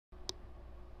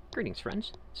Greetings,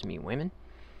 friends. It's me, Wayman,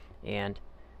 and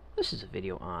this is a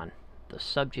video on the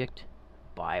subject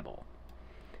Bible.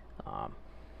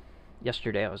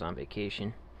 Yesterday I was on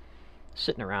vacation,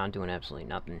 sitting around doing absolutely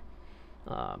nothing,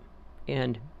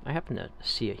 and I happened to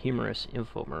see a humorous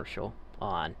infomercial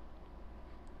on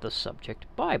the subject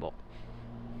Bible.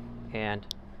 And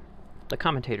the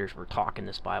commentators were talking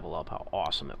this Bible up, how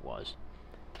awesome it was.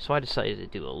 So I decided to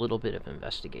do a little bit of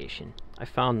investigation. I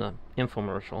found the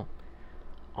infomercial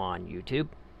on YouTube,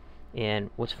 and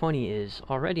what's funny is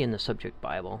already in the subject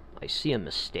Bible I see a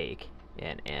mistake,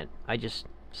 and I just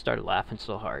started laughing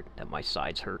so hard that my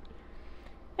sides hurt.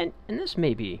 And this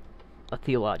may be a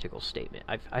theological statement.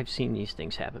 I've seen these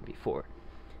things happen before.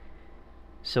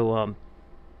 So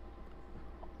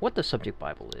what the subject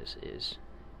Bible is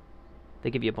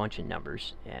they give you a bunch of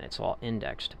numbers, and it's all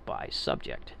indexed by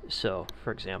subject. So,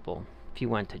 for example, if you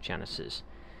went to Genesis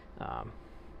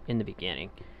in the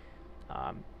beginning,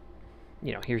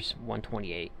 you know, here's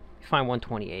 128. You find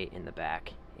 128 in the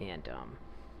back, and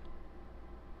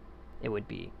it would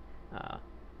be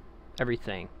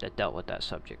everything that dealt with that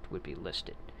subject would be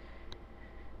listed.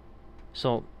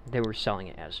 So they were selling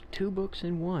it as 2 books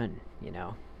in 1, you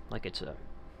know, like it's a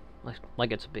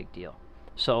big deal.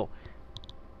 So,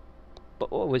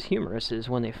 but what was humorous is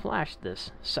when they flashed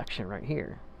this section right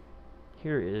here.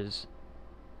 Here is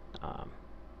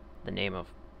the name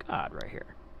of God right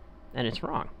here, and it's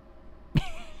wrong.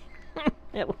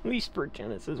 At least for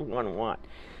Genesis 1:1.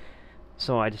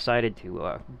 So I decided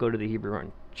to go to the Hebrew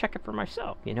and check it for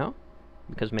myself, you know,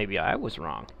 because maybe I was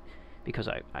wrong, because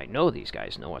I know these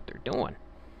guys know what they're doing.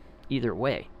 Either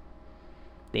way,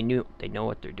 they know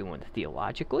what they're doing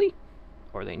theologically,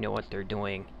 or they know what they're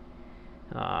doing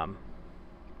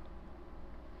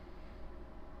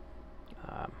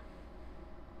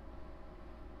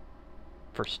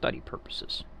for study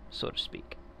purposes, so to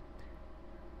speak.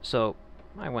 So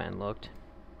I went and looked.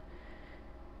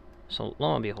 So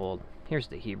lo and behold, here's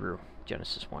the Hebrew,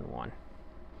 Genesis 1:1.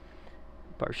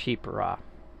 Barship bara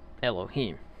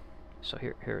Elohim. So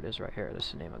here it is right here. This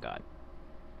is the name of God.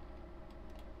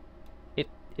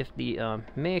 If the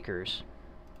makers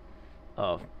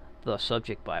of the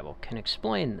subject Bible can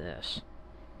explain this,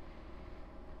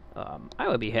 I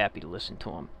would be happy to listen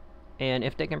to them. And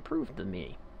if they can prove to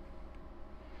me,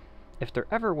 if there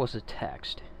ever was a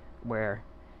text where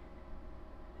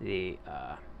the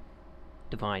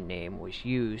divine name was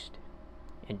used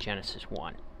in Genesis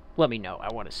 1, let me know.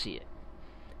 I want to see it.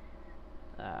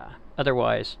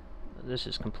 Otherwise, this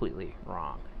is completely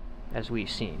wrong, as we've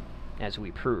seen, as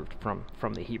we proved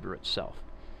from the Hebrew itself.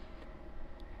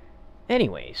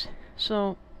 Anyways,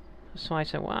 so I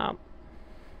said, well,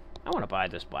 I want to buy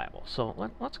this Bible, so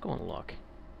let's go and look,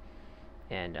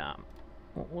 and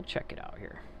we'll check it out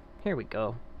here. Here we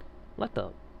go. Let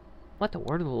the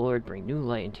word of the Lord bring new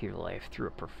light into your life through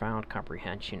a profound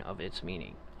comprehension of its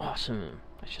meaning. Awesome.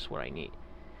 That's just what I need.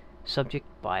 Subject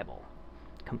Bible.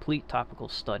 Complete topical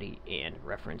study and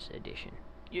reference edition.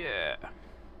 Yeah.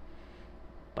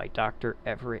 By Dr.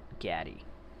 Everett Gaddy.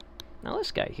 Now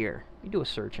this guy here, you do a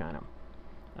search on him.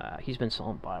 He's been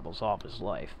selling Bibles all of his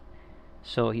life.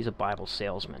 So he's a Bible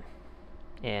salesman.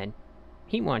 And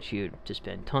he wants you to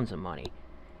spend tons of money.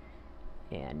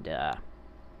 And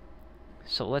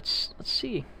so let's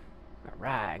see.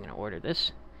 Alright, I'm gonna order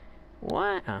this.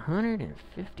 What?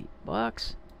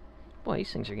 $150? Boy,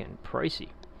 these things are getting pricey.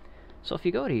 So if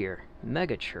you go to your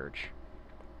mega church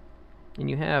and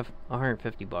you have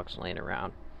 $150 laying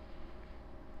around,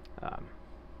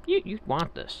 you'd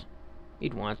want this.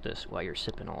 You'd want this while you're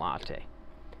sipping a latte.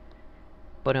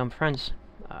 But friends,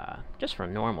 just for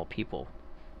normal people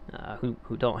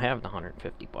who don't have the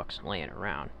 $150 laying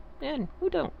around, and who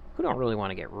don't really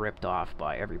want to get ripped off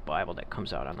by every Bible that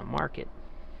comes out on the market,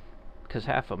 because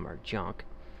half of them are junk,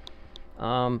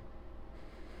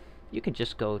 you can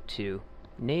just go to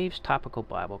Nave's Topical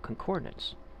Bible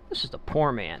Concordance. This is the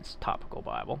poor man's Topical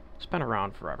Bible. It's been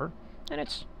around forever, and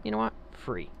it's, you know what,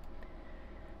 free.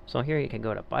 So here you can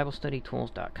go to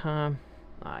BibleStudyTools.com.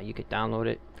 You could download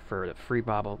it for the free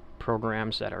Bible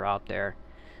programs that are out there.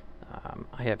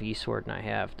 I have eSword, and I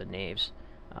have the Nave's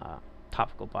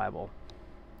Topical Bible,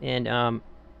 and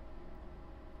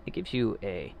it gives you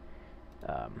a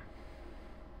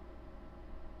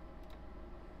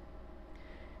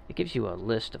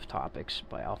list of topics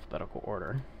by alphabetical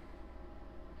order,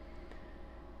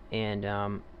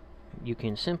 and you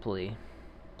can simply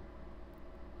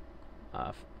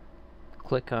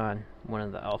click on one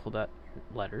of the alphabet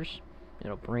letters.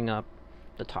 It'll bring up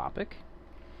the topic,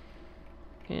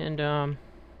 and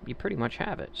you pretty much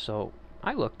have it. So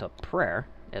I looked up prayer,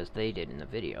 as they did in the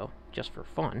video, just for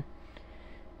fun,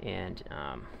 And,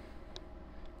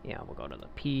 yeah, we'll go to the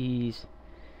P's.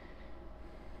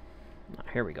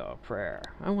 Here we go, prayer.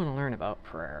 I want to learn about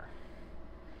prayer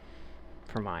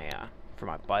for my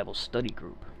Bible study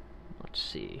group. Let's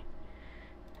see.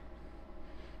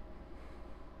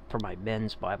 For my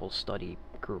men's Bible study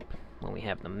group, when we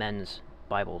have the men's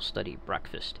Bible study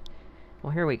breakfast.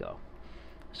 Well, here we go.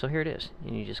 So here it is,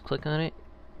 and you just click on it.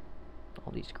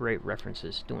 All these great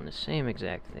references doing the same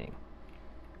exact thing,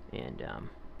 and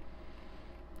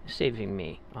saving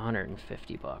me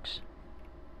 $150.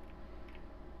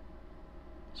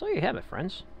 So you have it,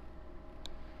 friends.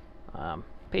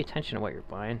 Pay attention to what you're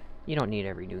buying. You don't need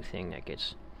every new thing that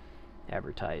gets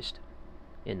advertised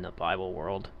in the Bible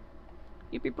world.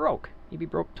 You'd be broke. You'd be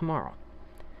broke tomorrow.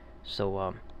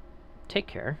 So, take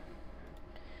care.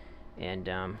 And,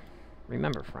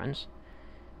 remember, friends,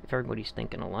 if everybody's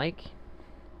thinking alike,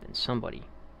 then somebody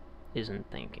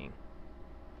isn't thinking.